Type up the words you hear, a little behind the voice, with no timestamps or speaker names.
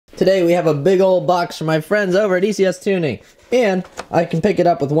Today we have a big old box from my friends over at ECS Tuning, and I can pick it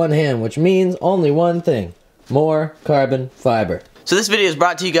up with one hand, which means only one thing: more carbon fiber. So this video is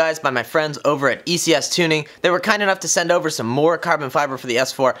brought to you guys by my friends over at ECS Tuning. They were kind enough to send over some more carbon fiber for the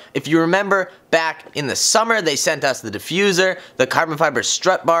S4. If you remember, back in the summer, they sent us the diffuser, the carbon fiber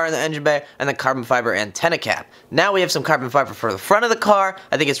strut bar in the engine bay, and the carbon fiber antenna cap. Now we have some carbon fiber for the front of the car.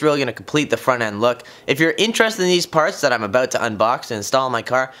 I think it's really going to complete the front end look. If you're interested in these parts that I'm about to unbox and install in my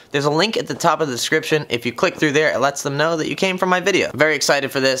car, there's a link at the top of the description. If you click through there, it lets them know that you came from my video. Very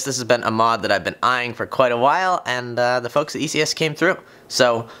excited for this. This has been a mod that I've been eyeing for quite a while, and the folks at ECS came through.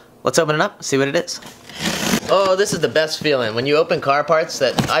 So let's open it up, see what it is. Oh, this is the best feeling when you open car parts.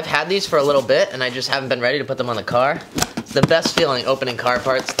 That I've had these for a little bit and I just haven't been ready to put them on the car. It's the best feeling opening car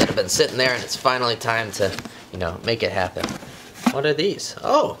parts that have been sitting there and it's finally time to, you know, make it happen. What are these?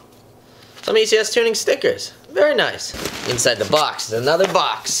 Oh, some ECS Tuning stickers. Very nice. Inside the box is another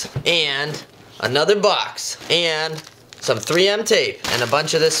box and another box and some 3M tape and a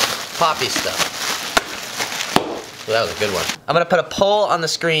bunch of this poppy stuff. So that was a good one. I'm gonna put a poll on the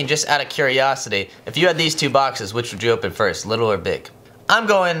screen just out of curiosity. If you had these two boxes, which would you open first, little or big? I'm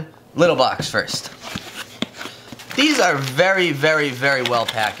going little box first. These are very, very, very well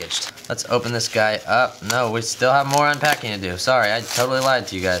packaged. Let's open this guy up. No, we still have more unpacking to do. Sorry, I totally lied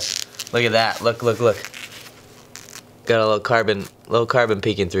to you guys. Look at that. Look, look, look. Got a little carbon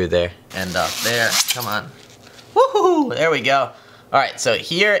peeking through there. And up there. Come on. Woohoo! There we go. Alright, so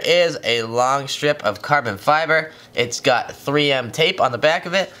here is a long strip of carbon fiber. It's got 3M tape on the back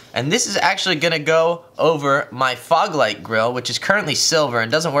of it, and this is actually going to go over my fog light grille, which is currently silver and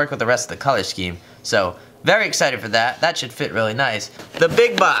doesn't work with the rest of the color scheme. So, very excited for that. That should fit really nice. The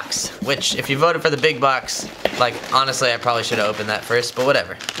big box, which if you voted for the big box, like honestly I probably should have opened that first, but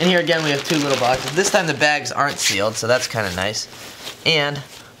whatever. And here again we have two little boxes. This time the bags aren't sealed, so that's kind of nice. And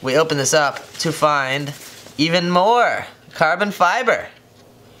we open this up to find even more carbon fiber.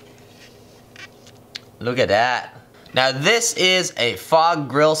 Look at that. Now this is a fog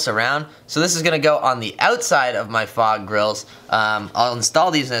grille surround, so this is going to go on the outside of my fog grills. I'll install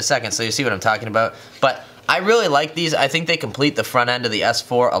these in a second so you see what I'm talking about, but I really like these. I think they complete the front end of the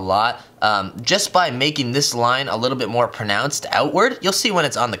S4 a lot. Just by making this line a little bit more pronounced outward, you'll see when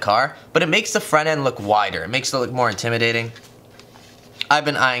it's on the car, but it makes the front end look wider. It makes it look more intimidating. I've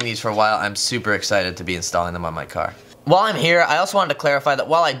been eyeing these for a while. I'm super excited to be installing them on my car. While I'm here, I also wanted to clarify that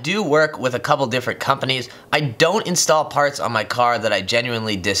while I do work with a couple different companies, I don't install parts on my car that I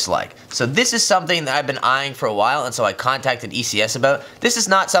genuinely dislike. So this is something that I've been eyeing for a while, and so I contacted ECS about. This is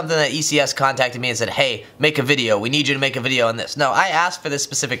not something that ECS contacted me and said, hey, make a video, we need you to make a video on this. No, I asked for this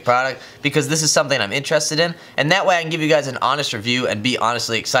specific product because this is something I'm interested in, and that way I can give you guys an honest review and be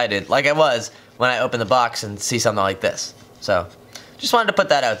honestly excited, like I was when I opened the box and see something like this. So, just wanted to put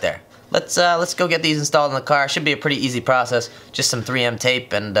that out there. Let's go get these installed in the car. Should be a pretty easy process. Just some 3M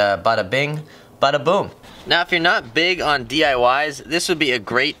tape and bada bing, bada boom. Now if you're not big on DIYs, this would be a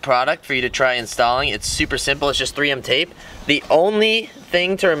great product for you to try installing. It's super simple, it's just 3M tape. The only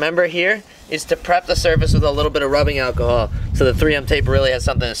thing to remember here is to prep the surface with a little bit of rubbing alcohol so the 3M tape really has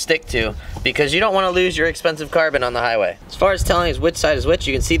something to stick to, because you don't want to lose your expensive carbon on the highway. As far as telling us which side is which,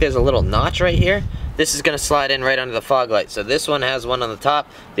 you can see there's a little notch right here. This is going to slide in right under the fog light. So this one has one on the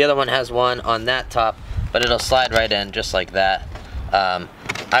top, the other one has one on that top, but it'll slide right in just like that.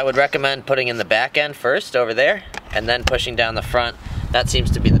 I would recommend putting in the back end first over there, and then pushing down the front. That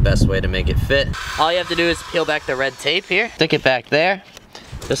seems to be the best way to make it fit. All you have to do is peel back the red tape here, stick it back there,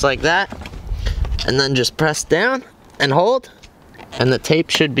 just like that, and then just press down and hold, and the tape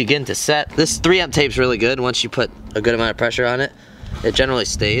should begin to set. This 3M tape's really good. Once you put a good amount of pressure on it, it generally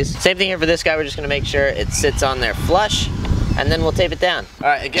stays. Same thing here for this guy. We're just going to make sure it sits on there flush, and then we'll tape it down.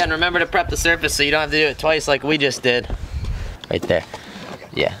 Alright, again, remember to prep the surface so you don't have to do it twice like we just did. Right there.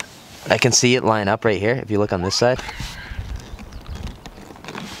 Yeah. I can see it line up right here if you look on this side.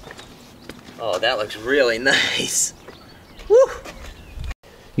 Oh, that looks really nice. Woo!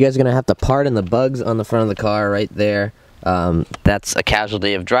 You guys are going to have to pardon the bugs on the front of the car right there. That's a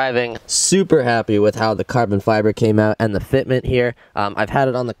casualty of driving. Super happy with how the carbon fiber came out and the fitment here. I've had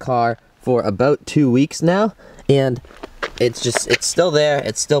it on the car for about 2 weeks now, and it's still there,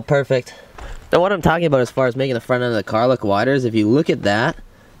 it's still perfect. Now what I'm talking about as far as making the front end of the car look wider is if you look at that,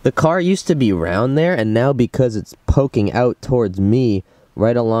 the car used to be round there, and now because it's poking out towards me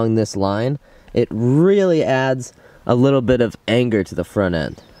right along this line, it really adds a little bit of anger to the front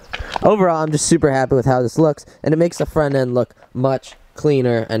end. Overall, I'm just super happy with how this looks, and it makes the front end look much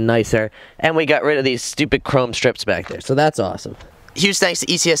cleaner and nicer, and we got rid of these stupid chrome strips back there, so that's awesome. Huge thanks to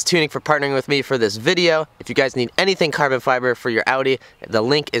ECS Tuning for partnering with me for this video. If you guys need anything carbon fiber for your Audi, the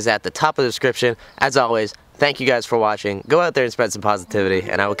link is at the top of the description. As always, thank you guys for watching. Go out there and spread some positivity,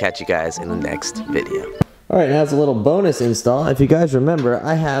 and I will catch you guys in the next video. Alright, now it's a little bonus install. If you guys remember,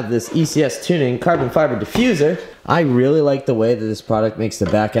 I have this ECS Tuning carbon fiber diffuser. I really like the way that this product makes the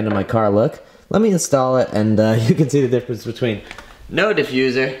back end of my car look. Let me install it, and you can see the difference between no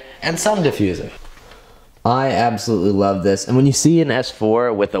diffuser and some diffuser. I absolutely love this, and when you see an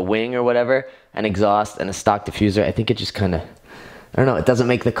S4 with a wing or whatever, an exhaust and a stock diffuser, I think it just kind of, I don't know, it doesn't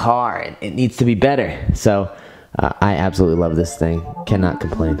make the car. It needs to be better. So I absolutely love this thing. Cannot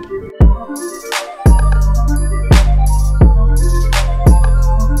complain.